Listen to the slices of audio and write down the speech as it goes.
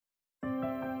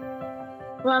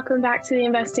Welcome back to the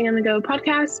Investing on the Go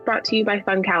podcast, brought to you by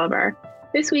FundCalibre.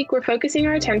 This week, we're focusing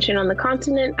our attention on the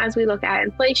continent as we look at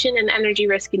inflation and energy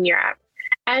risk in Europe,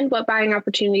 and what buying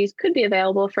opportunities could be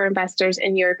available for investors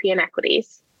in European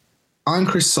equities. I'm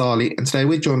Chris Sarley, and today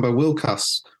we're joined by Will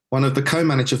Cuss, one of the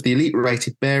co-managers of the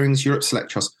elite-rated Barings Europe Select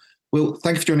Trust. Will,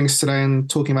 thank you for joining us today and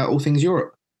talking about all things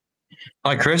Europe.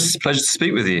 Hi, Chris. Pleasure to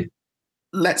speak with you.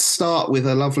 Let's start with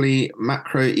a lovely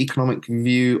macroeconomic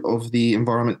view of the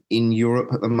environment in Europe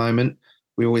at the moment.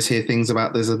 We always hear things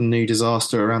about there's a new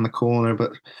disaster around the corner,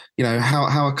 but how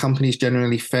are companies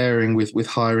generally faring with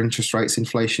higher interest rates,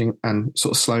 inflation, and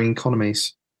sort of slowing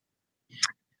economies?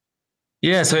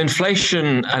 Yeah, so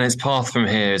inflation and its path from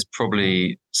here is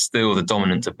probably still the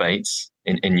dominant debate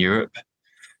in Europe.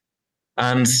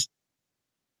 And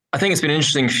I think it's been an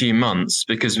interesting few months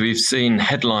because we've seen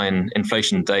headline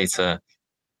inflation data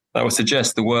that would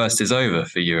suggest the worst is over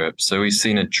for Europe. So we've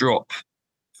seen a drop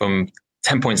from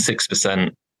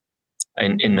 10.6%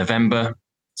 in November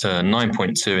to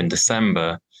 9.2% in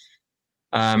December.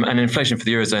 And inflation for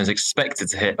the Eurozone is expected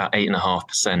to hit about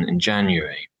 8.5% in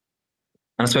January.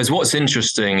 And I suppose what's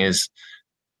interesting is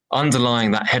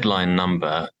underlying that headline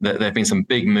number, that there have been some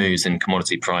big moves in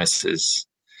commodity prices.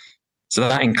 So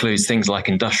that includes things like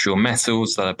industrial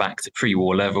metals that are back to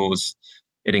pre-war levels.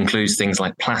 It includes things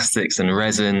like plastics and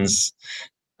resins,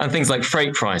 and things like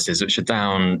freight prices, which are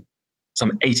down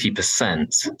some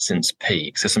 80% since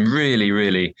peak. So some really,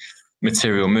 really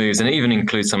material moves, and it even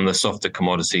includes some of the softer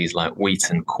commodities like wheat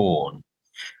and corn.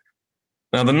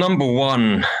 Now, the number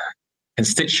one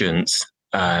constituent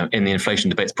in the inflation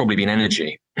debate has probably been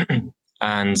energy.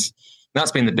 And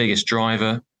that's been the biggest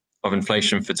driver of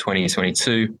inflation for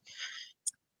 2022.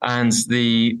 And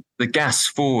the gas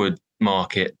forward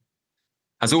market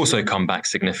has also come back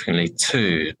significantly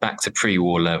too, back to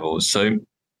pre-war levels. So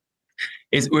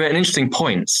we're at an interesting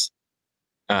point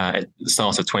at the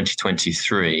start of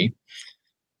 2023.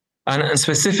 And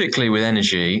specifically with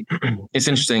energy, it's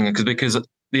interesting because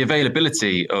the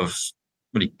availability of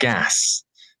really gas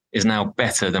is now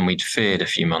better than we'd feared a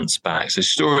few months back. So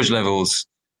storage levels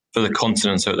for the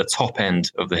continent are at the top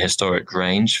end of the historic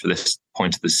range for this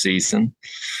point of the season.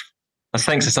 That's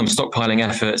thanks to some stockpiling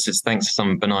efforts. It's thanks to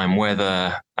some benign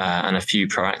weather and a few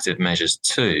proactive measures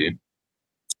too.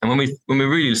 And when we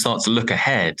really start to look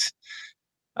ahead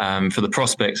for the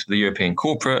prospects for the European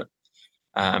corporate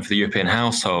and for the European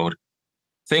household,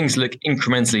 things look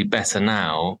incrementally better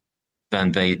now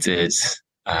than they did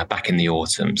back in the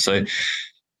autumn. So,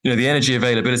 the energy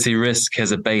availability risk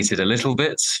has abated a little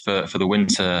bit for the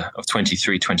winter of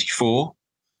 23-24.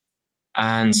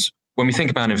 And when we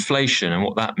think about inflation and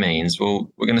what that means,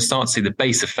 well, we're going to start to see the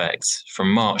base effects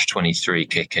from March 23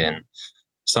 kick in,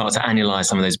 start to annualize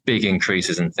some of those big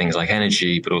increases in things like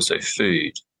energy, but also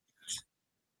food.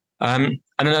 And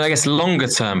then I guess longer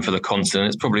term for the continent,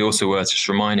 it's probably also worth just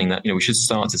reminding that, we should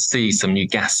start to see some new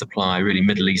gas supply, really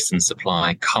Middle Eastern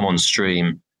supply, come on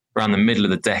stream around the middle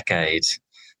of the decade.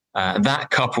 That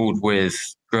coupled with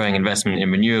growing investment in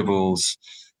renewables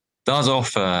does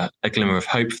offer a glimmer of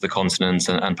hope for the continent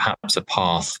and perhaps a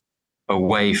path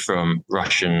away from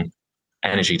Russian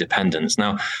energy dependence.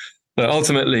 Now, but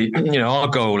ultimately, our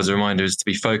goal as a reminder is to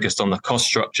be focused on the cost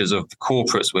structures of the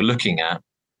corporates we're looking at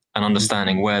and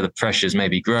understanding where the pressures may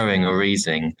be growing or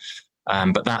easing.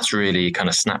 But that's really kind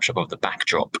of snapshot of the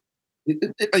backdrop. You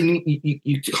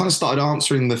kind of started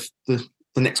answering the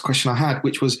next question I had,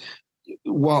 which was,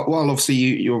 while obviously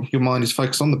your mind is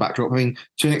focused on the backdrop,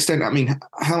 to an extent,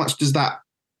 how much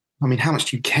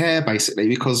do you care basically?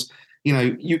 Because,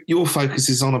 your focus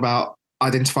is on about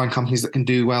identifying companies that can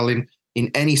do well in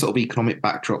any sort of economic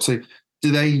backdrop. So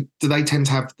do they tend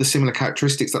to have the similar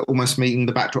characteristics that almost mean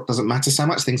the backdrop doesn't matter so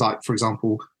much? Things like, for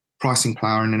example, pricing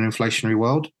power in an inflationary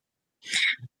world?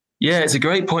 Yeah, it's a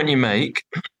great point you make.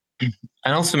 And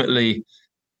ultimately,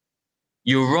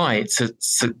 you're right to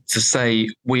say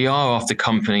we are after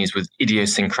companies with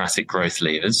idiosyncratic growth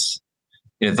levers,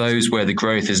 those where the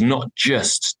growth is not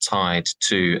just tied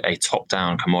to a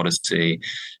top-down commodity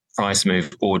price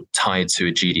move or tied to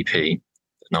a GDP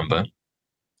number.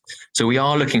 So we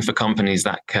are looking for companies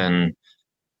that can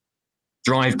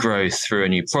drive growth through a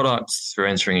new product, through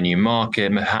entering a new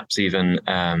market, perhaps even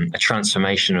a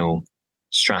transformational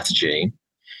strategy.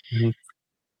 Mm-hmm.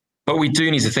 But we do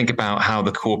need to think about how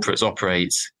the corporates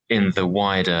operate in the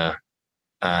wider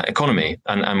economy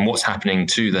and what's happening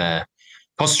to their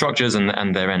cost structures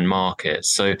and their end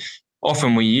markets. So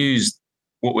often we use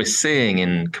what we're seeing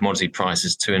in commodity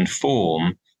prices to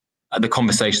inform the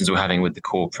conversations we're having with the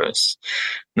corporates.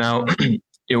 Now,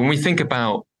 when we think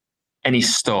about any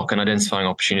stock and identifying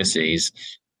opportunities,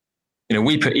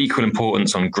 we put equal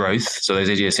importance on growth, so those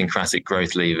idiosyncratic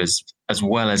growth levers, as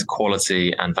well as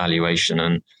quality and valuation.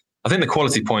 And I think the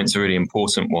quality point's a really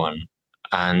important one.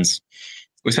 And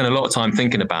we spent a lot of time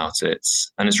thinking about it,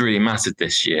 and it's really mattered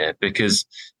this year because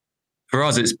for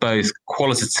us, it's both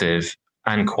qualitative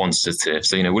and quantitative.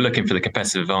 So, we're looking for the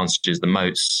competitive advantages, the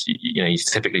moats, you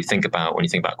typically think about when you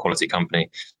think about quality company,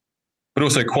 but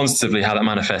also quantitatively how that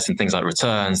manifests in things like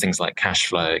returns, things like cash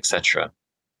flow, etc.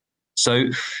 So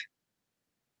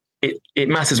it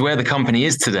matters where the company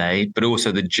is today, but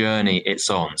also the journey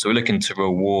it's on. So we're looking to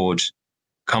reward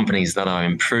companies that are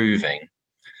improving.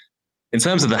 In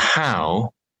terms of the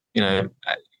how,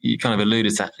 you kind of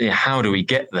alluded to how do we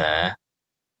get there?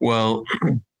 Well,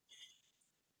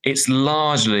 it's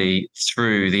largely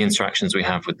through the interactions we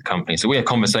have with the company. So we have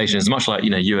conversations much like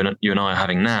you and I are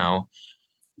having now.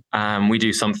 We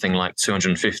do something like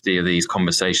 250 of these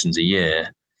conversations a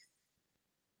year.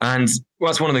 And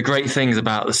that's one of the great things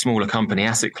about the smaller company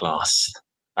asset class.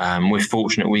 We're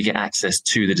fortunate we get access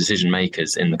to the decision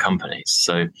makers in the companies.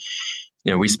 So,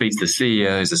 we speak to the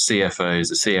CEOs, the CFOs,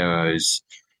 the COOs.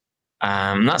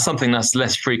 That's something that's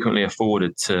less frequently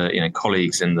afforded to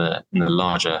colleagues in the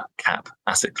larger cap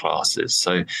asset classes.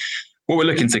 So, what we're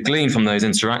looking to glean from those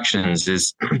interactions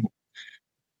is,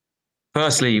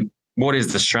 firstly, what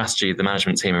is the strategy the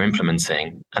management team are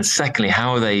implementing? And secondly,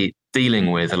 how are they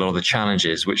dealing with a lot of the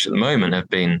challenges, which at the moment have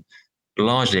been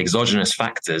largely exogenous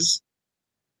factors?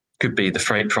 Could be the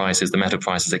freight prices, the metal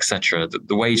prices, etc.,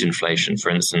 the wage inflation, for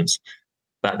instance,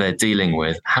 that they're dealing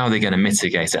with. How are they going to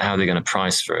mitigate it? How are they going to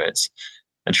price for it?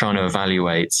 And trying to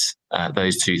evaluate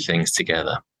those two things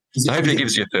together. So hopefully it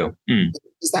gives you a feel.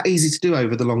 Is that easy to do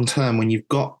over the long term when you've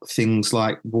got things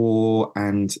like war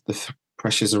and the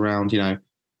pressures around,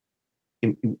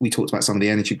 we talked about some of the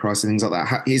energy prices and things like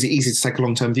that. Is it easy to take a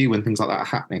long-term view when things like that are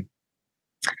happening?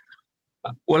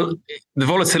 Well, the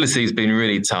volatility has been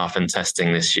really tough and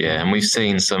testing this year, and we've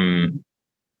seen some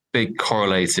big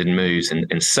correlated moves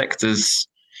in sectors.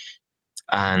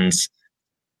 And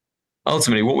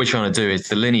ultimately, what we're trying to do is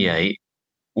delineate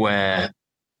where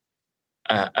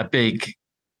a big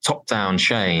top-down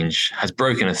change has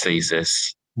broken a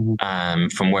thesis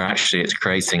from where actually it's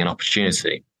creating an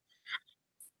opportunity.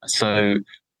 So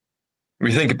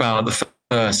we think about the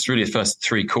first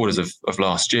 3 quarters of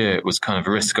last year, it was kind of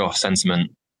a risk-off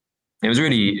sentiment. It was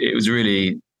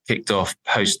really kicked off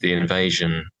post the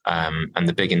invasion and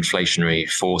the big inflationary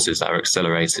forces that were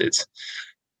accelerated.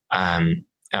 And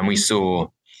we saw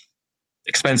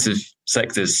expensive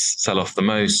sectors sell off the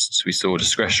most. We saw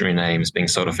discretionary names being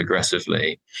sold off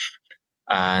aggressively.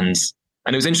 And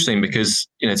it was interesting because,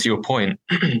 to your point,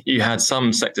 you had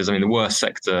some sectors. I mean, the worst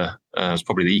sector was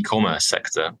probably the e-commerce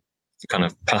sector, kind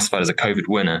of classified as a COVID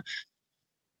winner.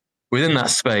 Within that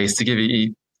space, to give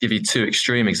you 2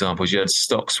 extreme examples, you had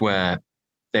stocks where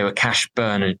they were cash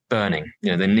burning.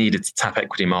 They needed to tap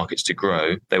equity markets to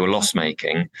grow. They were loss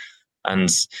making, and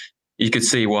you could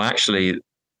see, well, actually,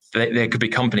 there could be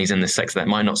companies in this sector that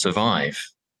might not survive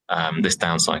this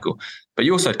down cycle. But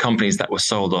you also had companies that were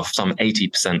sold off some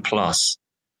 80% plus,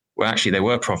 where actually they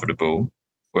were profitable,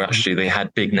 where actually they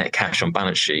had big net cash on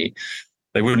balance sheet.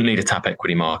 They wouldn't need to tap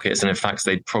equity markets. And in fact,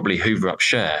 they'd probably hoover up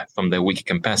share from their weaker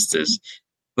competitors.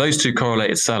 Those 2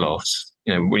 correlated sell-offs,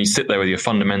 when you sit there with your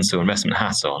fundamental investment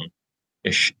hat on,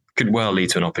 it could well lead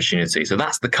to an opportunity. So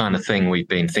that's the kind of thing we've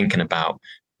been thinking about.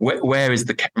 Where is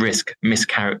the risk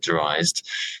mischaracterized?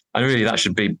 And really that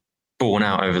should be borne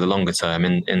out over the longer term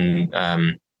in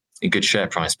good share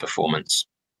price performance.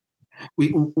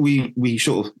 We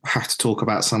sort of have to talk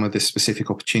about some of the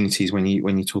specific opportunities when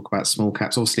you talk about small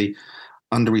caps. Obviously,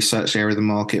 under-researched area of the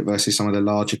market versus some of the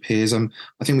larger peers. I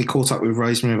think we caught up with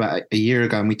Rosemary about a year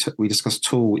ago, and we discussed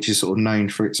Tool, which is sort of known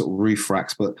for its sort of roof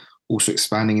racks, but also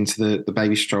expanding into the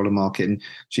baby stroller market. And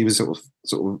she was sort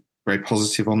of very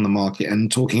positive on the market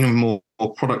and talking of more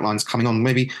product lines coming on.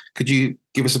 Maybe could you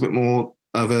give us a bit more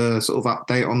of a sort of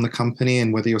update on the company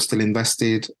and whether you're still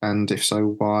invested, and if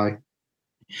so, why?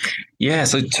 Yeah,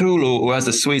 so Tool, or as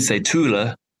the Swedes say,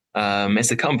 Thule,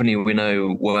 it's a company we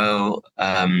know well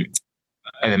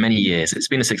over many years. It's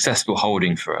been a successful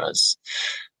holding for us.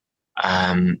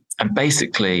 And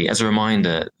basically, as a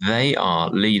reminder, they are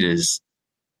leaders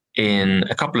in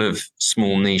a couple of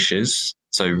small niches,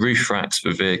 so roof racks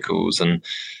for vehicles and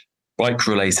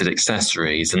bike-related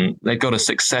accessories. And they've got a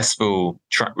successful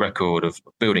track record of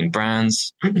building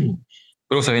brands,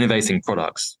 but also innovating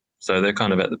products. So they're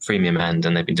kind of at the premium end,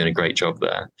 and they've been doing a great job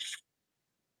there.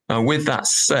 Now, with that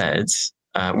said,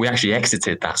 we actually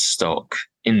exited that stock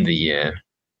in the year.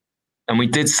 And we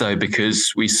did so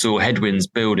because we saw headwinds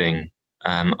building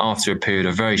after a period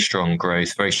of very strong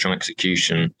growth, very strong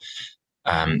execution.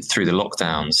 through the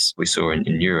lockdowns we saw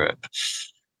in Europe.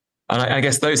 And I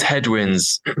guess those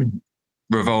headwinds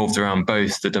revolved around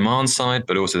both the demand side,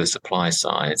 but also the supply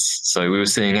sides. So we were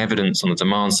seeing evidence on the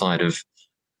demand side of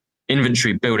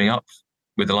inventory building up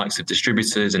with the likes of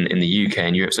distributors in the UK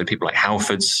and Europe. So people like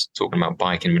Halfords talking about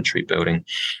bike inventory building,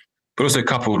 but also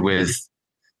coupled with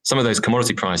some of those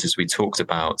commodity prices we talked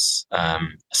about a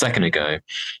second ago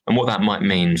and what that might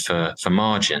mean for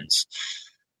margins.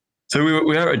 So we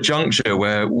were at a juncture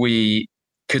where we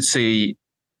could see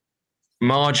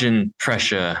margin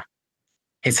pressure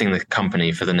hitting the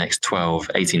company for the next 12,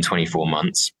 18, 24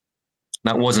 months.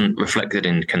 That wasn't reflected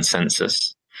in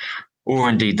consensus or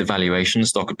indeed the valuation. The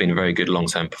stock had been a very good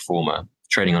long-term performer,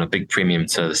 trading on a big premium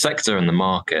to the sector and the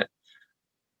market.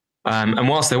 And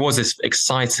whilst there was this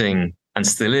exciting, and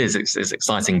still is, this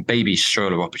exciting baby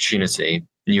stroller opportunity,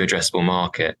 new addressable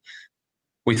market,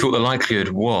 we thought the likelihood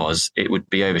was it would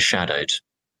be overshadowed,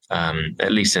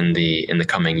 at least in the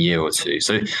coming year or two.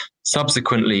 So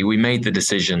subsequently, we made the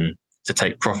decision to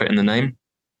take profit in the name.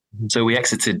 So we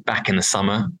exited back in the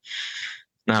summer.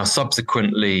 Now,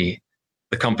 subsequently,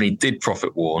 the company did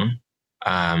profit warn.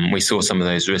 We saw some of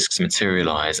those risks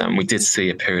materialize, and we did see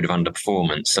a period of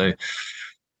underperformance. So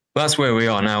that's where we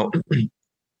are now.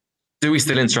 Do we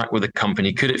still interact with the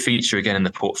company? Could it feature again in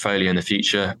the portfolio in the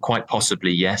future? Quite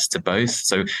possibly, yes, to both.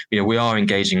 So, we are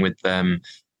engaging with them.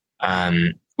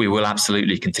 We will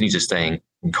absolutely continue to stay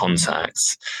in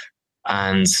contact.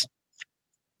 And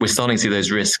we're starting to see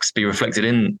those risks be reflected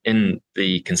in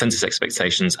the consensus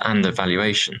expectations and the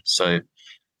valuation. So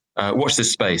watch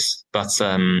this space, but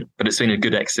it's been a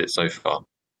good exit so far.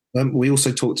 We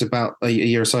also talked about a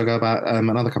year or so ago about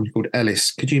another company called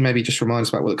Ellis. Could you maybe just remind us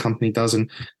about what the company does and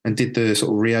did the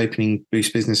sort of reopening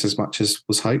boost business as much as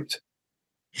was hoped?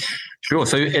 Sure.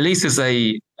 So Ellis is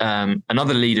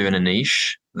another leader in a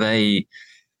niche. They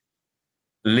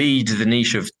lead the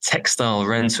niche of textile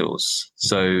rentals.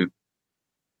 So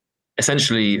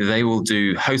essentially, they will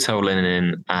do hotel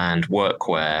linen and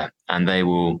workwear, and they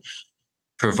will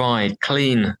provide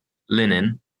clean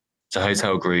linen to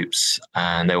hotel groups,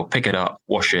 and they will pick it up,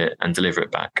 wash it, and deliver it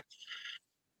back.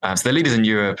 So they're leaders in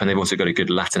Europe, and they've also got a good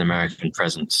Latin American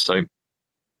presence. So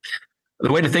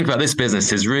the way to think about this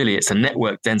business is really it's a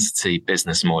network density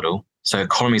business model. So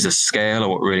economies of scale are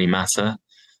what really matter.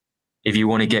 If you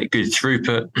want to get good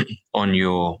throughput on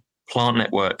your plant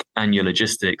network and your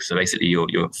logistics, so basically your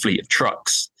fleet of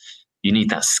trucks, you need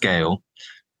that scale.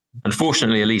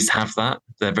 Unfortunately, Ellis have that.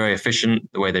 They're very efficient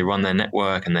the way they run their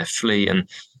network and their fleet, and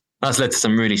that's led to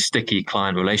some really sticky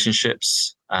client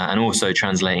relationships and also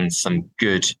translating some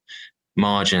good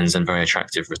margins and very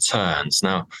attractive returns.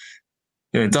 Now,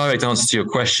 in direct answer to your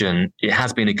question, it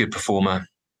has been a good performer.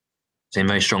 Seen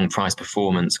very strong price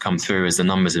performance come through as the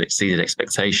numbers have exceeded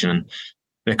expectation. And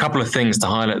a couple of things to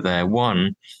highlight there.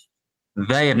 One,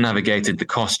 they have navigated the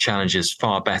cost challenges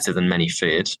far better than many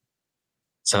feared.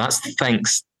 So that's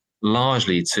thanks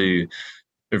largely to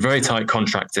very tight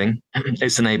contracting.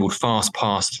 It's enabled fast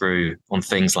pass-through on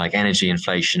things like energy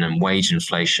inflation and wage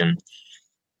inflation.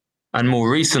 And more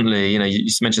recently, you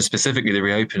mentioned specifically the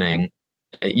reopening.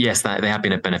 Yes, they have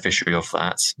been a beneficiary of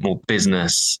that. More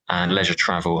business and leisure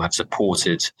travel have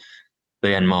supported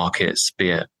the end markets,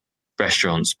 be it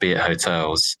restaurants, be it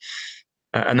hotels.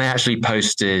 And they actually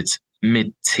posted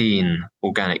mid-teen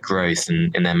organic growth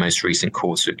in their most recent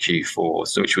quarter of Q4,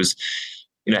 so which was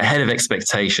ahead of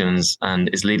expectations and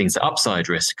is leading to upside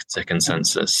risk to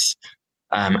consensus.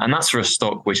 And that's for a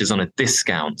stock which is on a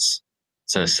discount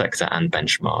to sector and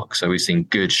benchmark. So we've seen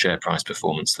good share price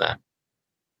performance there.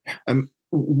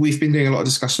 We've been doing a lot of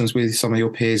discussions with some of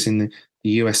your peers in the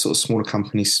US sort of smaller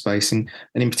company space, and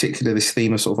in particular this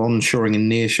theme of sort of onshoring and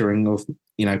nearshoring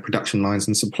of production lines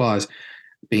and suppliers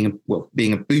being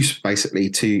a boost basically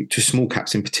to small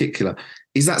caps in particular.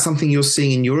 Is that something you're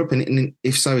seeing in Europe? And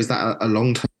if so, is that a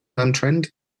long-term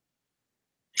trend?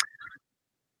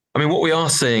 I mean, what we are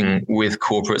seeing with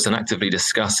corporates and actively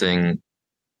discussing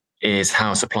is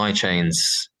how supply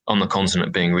chains on the continent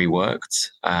are being reworked.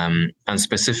 And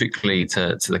specifically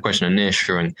to the question of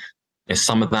nearshoring, if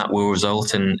some of that will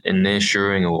result in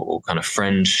nearshoring or kind of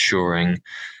friend-shoring.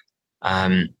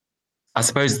 I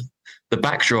suppose the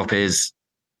backdrop is,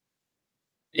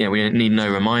 we need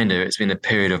no reminder, it's been a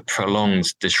period of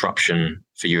prolonged disruption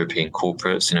for European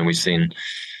corporates. We've seen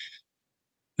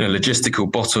logistical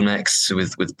bottlenecks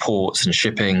with ports and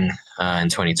shipping in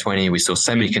 2020. We saw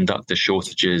semiconductor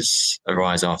shortages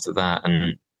arise after that,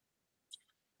 and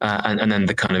then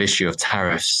the kind of issue of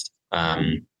tariffs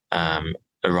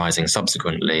arising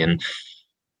subsequently. And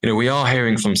we are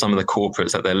hearing from some of the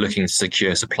corporates that they're looking to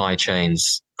secure supply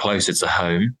chains closer to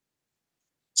home.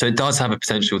 So it does have a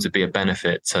potential to be a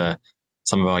benefit to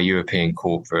some of our European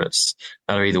corporates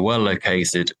that are either well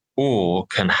located or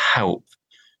can help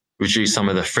reduce some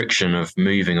of the friction of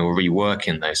moving or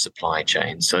reworking those supply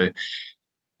chains. So,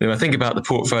 I think about the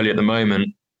portfolio at the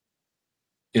moment.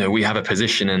 We have a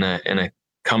position in a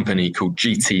company called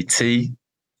GTT,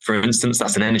 for instance.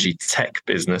 That's an energy tech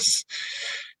business,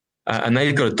 and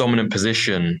they've got a dominant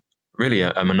position, really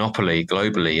a monopoly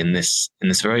globally in this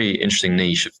very interesting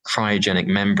niche of cryogenic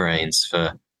membranes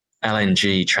for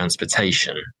LNG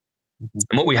transportation. Mm-hmm.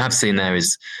 And what we have seen there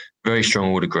is very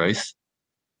strong order growth,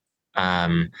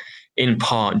 in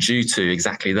part due to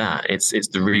exactly that. It's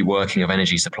the reworking of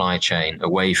energy supply chain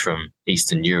away from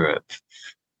Eastern Europe.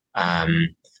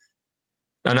 And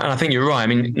I think you're right. I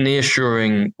mean,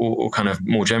 nearshoring or kind of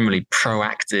more generally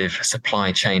proactive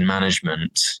supply chain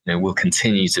management, will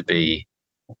continue to be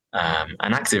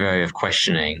an active area of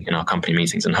questioning in our company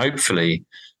meetings, and hopefully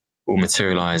will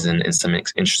materialize in some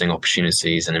interesting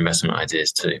opportunities and investment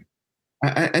ideas too.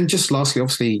 And just lastly,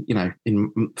 obviously,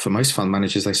 for most fund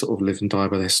managers, they sort of live and die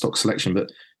by their stock selection,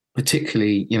 but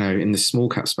particularly, in the small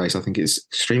cap space, I think it's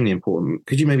extremely important.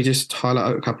 Could you maybe just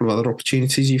highlight a couple of other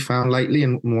opportunities you found lately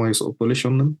and why you're sort of bullish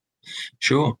on them?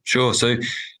 Sure. So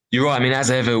you're right. I mean, as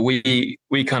ever, we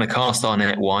kind of cast our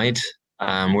net wide.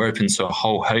 We're open to a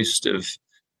whole host of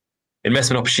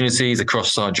investment opportunities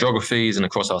across our geographies and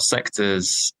across our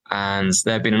sectors. And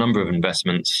there have been a number of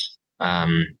investments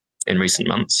in recent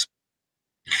months.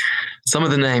 Some of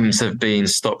the names have been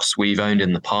stocks we've owned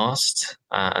in the past,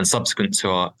 and subsequent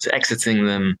to exiting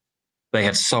them, they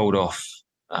have sold off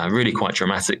really quite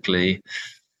dramatically.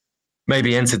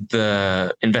 Maybe entered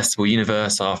the investable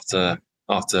universe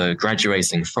after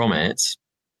graduating from it.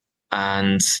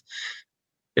 And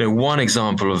one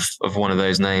example of one of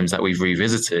those names that we've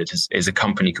revisited is a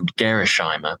company called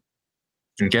Gerresheimer.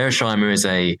 And Gerresheimer is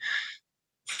a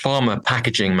pharma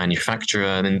packaging manufacturer,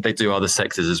 and they do other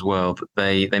sectors as well, but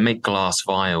they make glass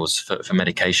vials for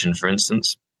medication, for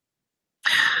instance.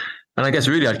 And I guess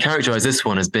really I'd characterize this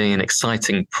one as being an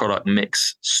exciting product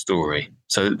mix story.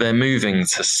 So they're moving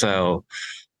to sell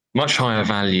much higher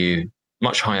value,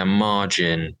 much higher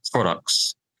margin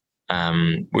products,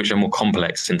 which are more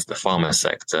complex into the pharma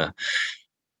sector.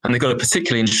 And they've got a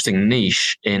particularly interesting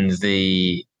niche in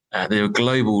they're a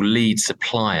global lead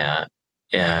supplier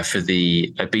for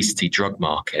the obesity drug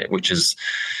market, which is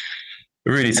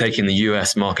really taking the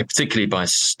US market particularly by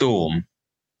storm.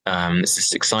 It's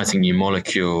this exciting new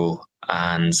molecule,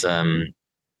 and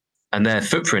their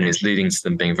footprint is leading to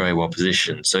them being very well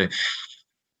positioned. So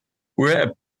we're at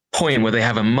a point where they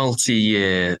have a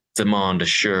multi-year demand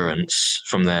assurance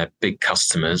from their big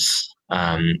customers,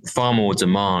 far more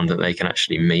demand that they can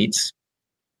actually meet.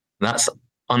 That's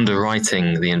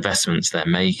underwriting the investments they're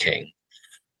making.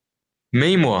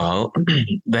 Meanwhile,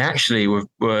 they actually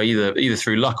were either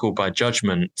through luck or by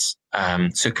judgment,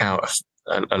 took out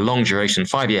a long duration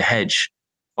 5-year hedge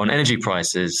on energy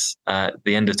prices at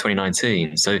the end of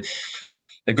 2019. So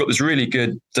they've got this really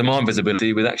good demand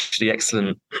visibility with actually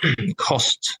excellent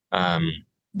cost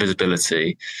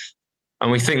visibility.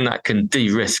 And we think that can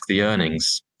de-risk the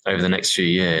earnings over the next few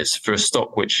years for a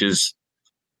stock which is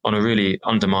on a really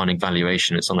undemanding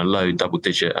valuation. It's on a low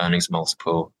double-digit earnings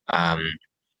multiple.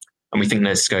 And we think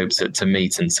there's scope to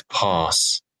meet and to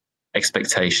pass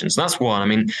expectations. That's one. I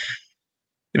mean,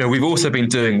 we've also been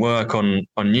doing work on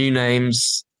new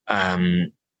names.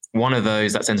 One of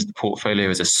those that's entered the portfolio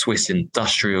is a Swiss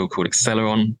industrial called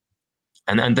Accelleron.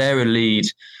 And they're a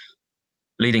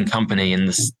leading company in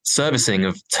the servicing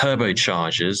of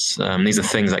turbochargers. These are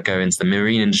things that go into the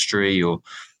marine industry or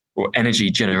energy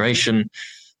generation.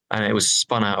 And it was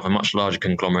spun out of a much larger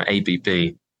conglomerate,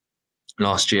 ABB,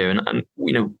 last year. And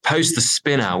post the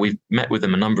spin out, we've met with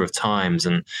them a number of times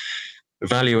and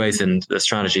evaluated the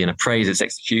strategy and appraised its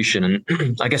execution.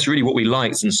 And I guess really what we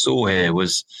liked and saw here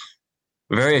was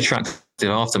a very attractive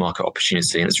aftermarket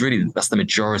opportunity. And that's the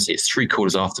majority. It's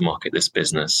 3/4 aftermarket, this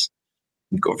business.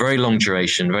 We've got very long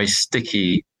duration, very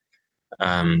sticky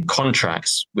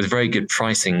contracts with very good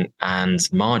pricing and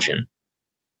margin.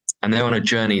 And they're on a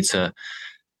journey to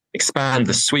expand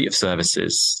the suite of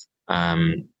services,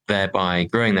 thereby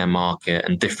growing their market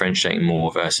and differentiating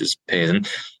more versus peers. And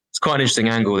it's quite an interesting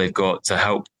angle they've got to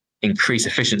help increase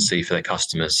efficiency for their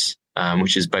customers,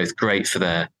 which is both great for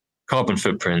their carbon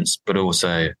footprints, but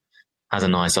also has a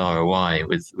nice ROI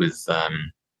with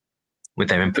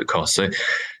their input costs. So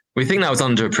we think that was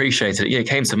underappreciated. It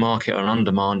came to market on an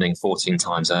undemanding 14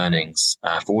 times earnings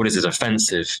for what is a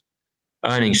defensive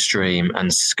earnings stream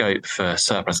and scope for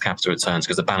surplus capital returns,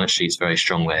 because the balance sheet is very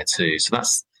strong there too. So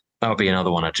that would be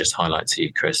another one I'd just highlight to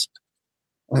you, Chris.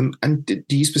 And do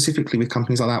you specifically with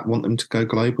companies like that want them to go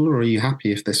global, or are you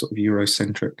happy if they're sort of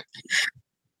Eurocentric?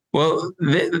 Well,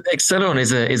 Excelon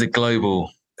is a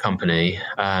global company.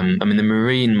 I mean, the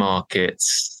marine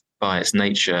markets, by its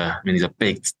nature, I mean, these are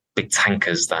big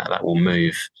tankers that will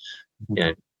move,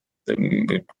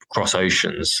 across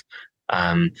oceans.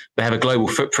 They have a global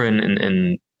footprint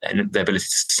in their ability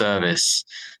to service,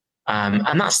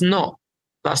 and that's not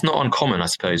uncommon, I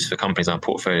suppose, for companies in our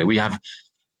portfolio. We have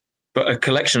a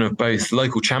collection of both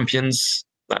local champions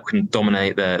that can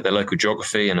dominate their local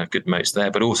geography and have good moats there,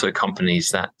 but also companies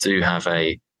that do have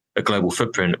a global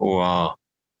footprint or are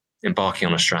embarking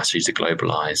on a strategy to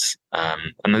globalize.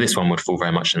 And this one would fall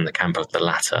very much in the camp of the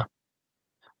latter.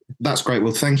 That's great.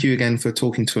 Well, thank you again for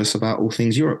talking to us about all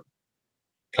things Europe.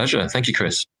 Pleasure. Thank you,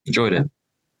 Chris. Enjoyed it.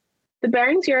 The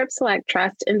Barings Europe Select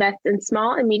Trust invests in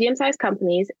small and medium-sized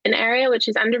companies, an area which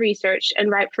is under-researched and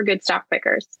ripe for good stock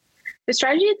pickers. The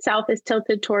strategy itself is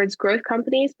tilted towards growth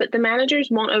companies, but the managers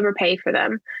won't overpay for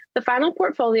them. The final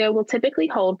portfolio will typically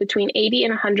hold between 80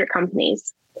 and 100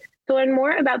 companies. To learn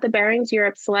more about the Barings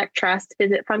Europe Select Trust,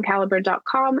 visit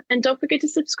fundcaliber.com, and don't forget to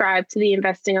subscribe to the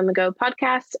Investing on the Go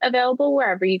podcast, available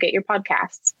wherever you get your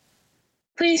podcasts.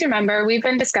 Please remember, we've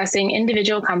been discussing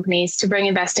individual companies to bring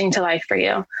investing to life for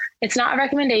you. It's not a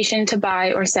recommendation to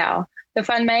buy or sell. The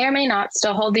fund may or may not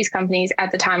still hold these companies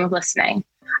at the time of listening.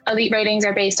 Elite ratings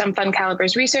are based on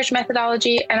FundCaliber's research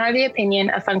methodology and are the opinion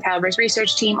of FundCaliber's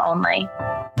research team only.